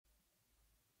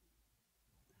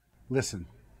Listen,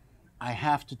 I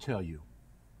have to tell you,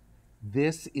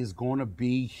 this is going to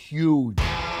be huge.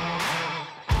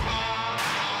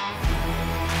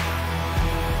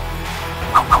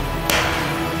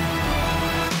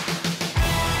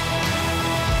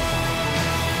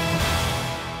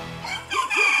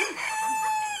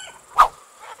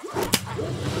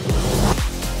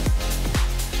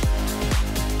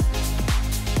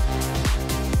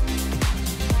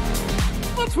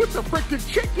 What's with the frickin'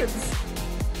 chickens?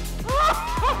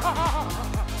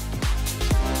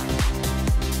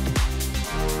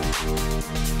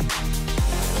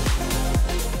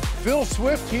 Phil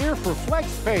Swift here for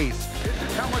FlexPace. This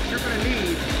is how much you're going to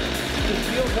need to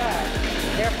feel that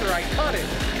after I cut it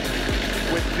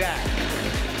with that.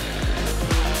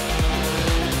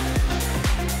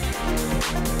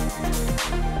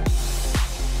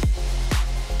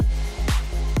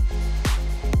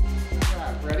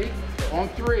 Ready? On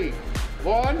three.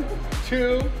 1,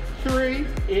 2, 3.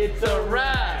 It's a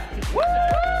wrap. Woo!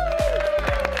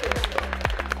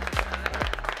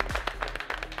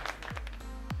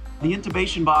 The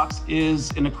intubation box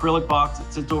is an acrylic box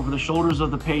that sits over the shoulders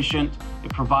of the patient.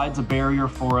 It provides a barrier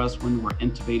for us when we're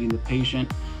intubating the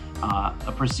patient.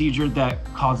 A procedure that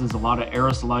causes a lot of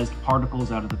aerosolized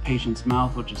particles out of the patient's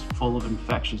mouth, which is full of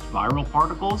infectious viral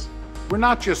particles. We're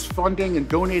not just funding and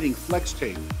donating flex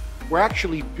tape. We're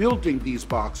actually building these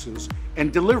boxes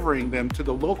and delivering them to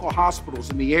the local hospitals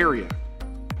in the area.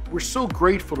 We're so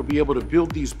grateful to be able to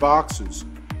build these boxes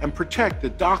and protect the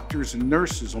doctors and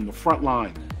nurses on the front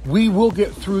line. We will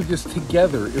get through this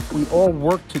together if we all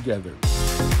work together.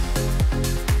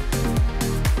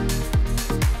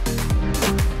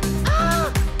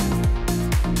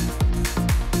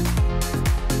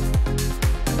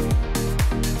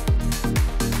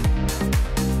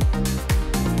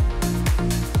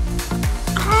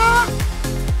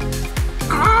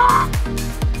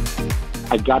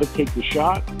 I got to take the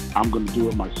shot. I'm going to do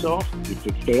it myself. If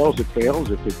it fails, it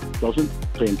fails. If it doesn't,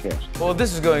 fantastic. Well,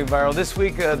 this is going viral. This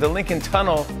week, the Lincoln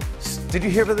Tunnel, did you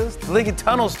hear about this? The Lincoln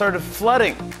Tunnel started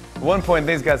flooding. At one point,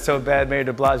 things got so bad, Mayor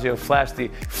de Blasio flashed the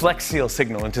Flex Seal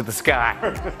signal into the sky.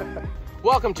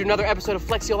 Welcome to another episode of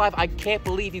Flex Seal Live. I can't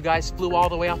believe you guys flew all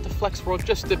the way out to Flex World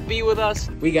just to be with us.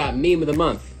 We got Meme of the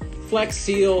Month. Flex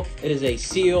Seal, it is a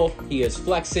seal. He is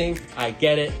flexing. I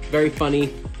get it. Very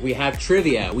funny. We have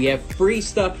trivia. We have free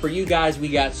stuff for you guys. We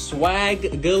got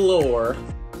swag galore.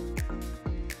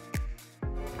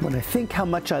 When I think how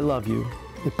much I love you,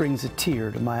 it brings a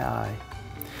tear to my eye.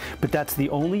 But that's the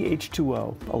only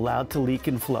H2O allowed to leak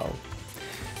and flow,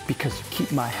 because you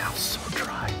keep my house so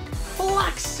dry.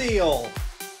 Flex Seal!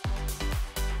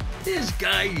 This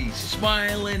guy, he's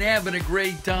smiling, having a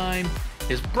great time.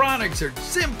 His products are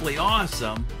simply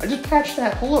awesome. I just patched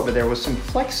that hole over there with some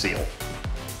Flex Seal.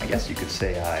 I guess you could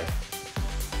say I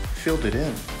filled it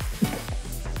in.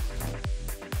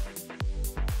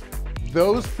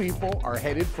 Those people are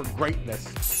headed for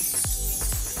greatness.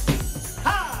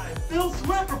 Hi, Phil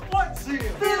Swift for Flex Seal.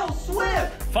 Phil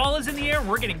Swift! Fall is in the air,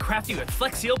 we're getting crafty with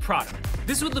Flex Seal product.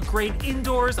 This would look great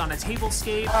indoors on a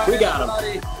tablescape. We got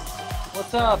him.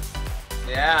 What's up?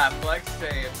 Yeah, Flex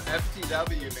Tape,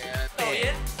 FTW, man.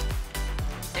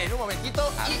 En un momentito,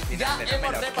 y ya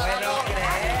hemos reparado.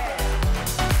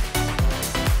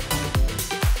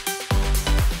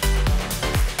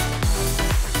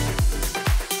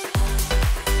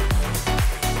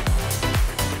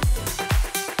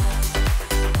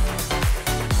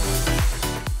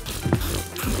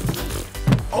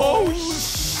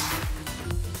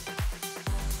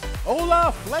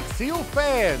 Hola, Flex Seal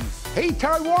fans! Hey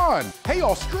Taiwan! Hey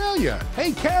Australia!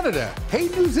 Hey Canada! Hey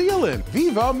New Zealand!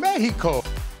 Viva Mexico!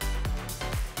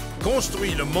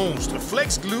 Construis le monstre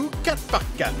Flex Glue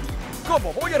 4x4.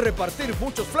 Como voy a repartir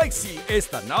muchos Flexi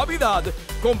esta Navidad,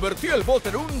 convertí el bote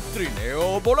en un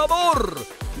trineo volador.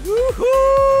 ¡Yuhu!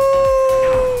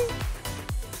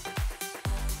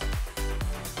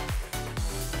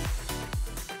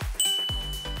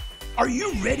 Are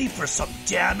you ready for some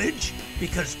damage?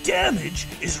 Because damage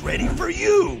is ready for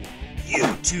you,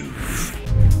 YooTooz.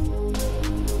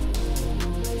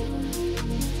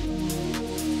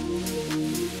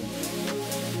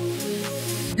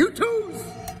 YooTooz!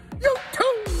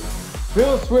 YooTooz!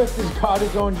 Phil Swift has got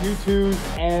his own YooTooz,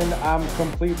 and I'm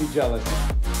completely jealous.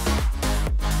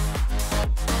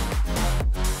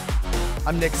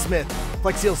 I'm Nick Smith,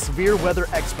 Flex Seal's severe weather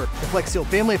expert. The Flex Seal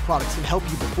family of products can help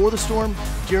you before the storm,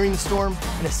 during the storm,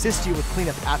 and assist you with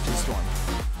cleanup after the storm.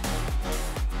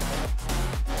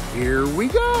 Here we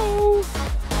go!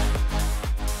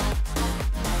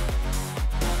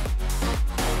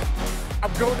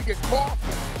 I'm going to get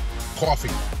coffee.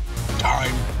 Coffee.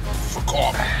 Time for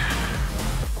coffee.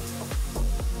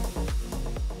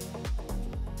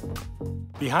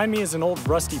 Behind me is an old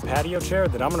rusty patio chair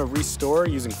that I'm gonna restore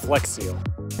using Flex Seal.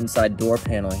 Inside door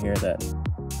panel here that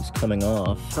is coming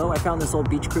off. So I found this old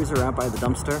beach cruiser out by the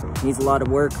dumpster. It needs a lot of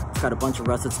work, it's got a bunch of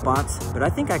rusted spots, but I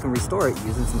think I can restore it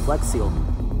using some Flex Seal.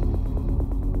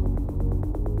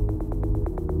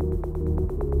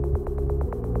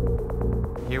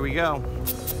 Here we go.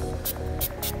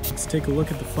 Let's take a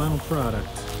look at the final product.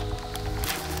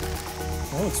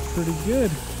 Oh, it's pretty good.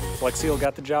 Flex Seal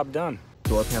got the job done.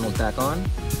 Door panel's back on.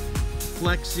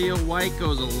 Flex Seal White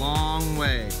goes a long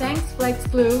way. Thanks, Flex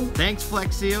Glue. Thanks,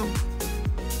 Flex Seal.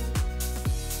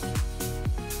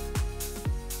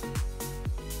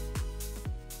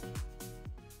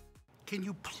 Can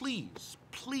you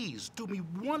please do me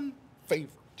one favor?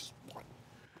 Just one.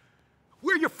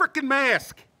 Wear your frickin'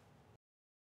 mask.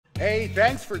 Hey,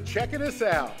 thanks for checking us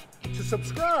out. To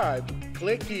subscribe,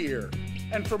 click here.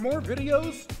 And for more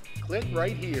videos, click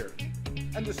right here.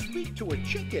 And to speak to a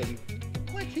chicken,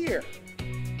 click here.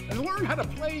 And learn how to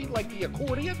play like the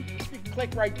accordion, you can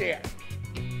click right there.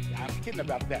 Yeah, I'm kidding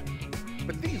about that.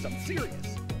 But these, I'm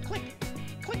serious. Click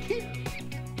here.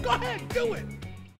 Go ahead, do it.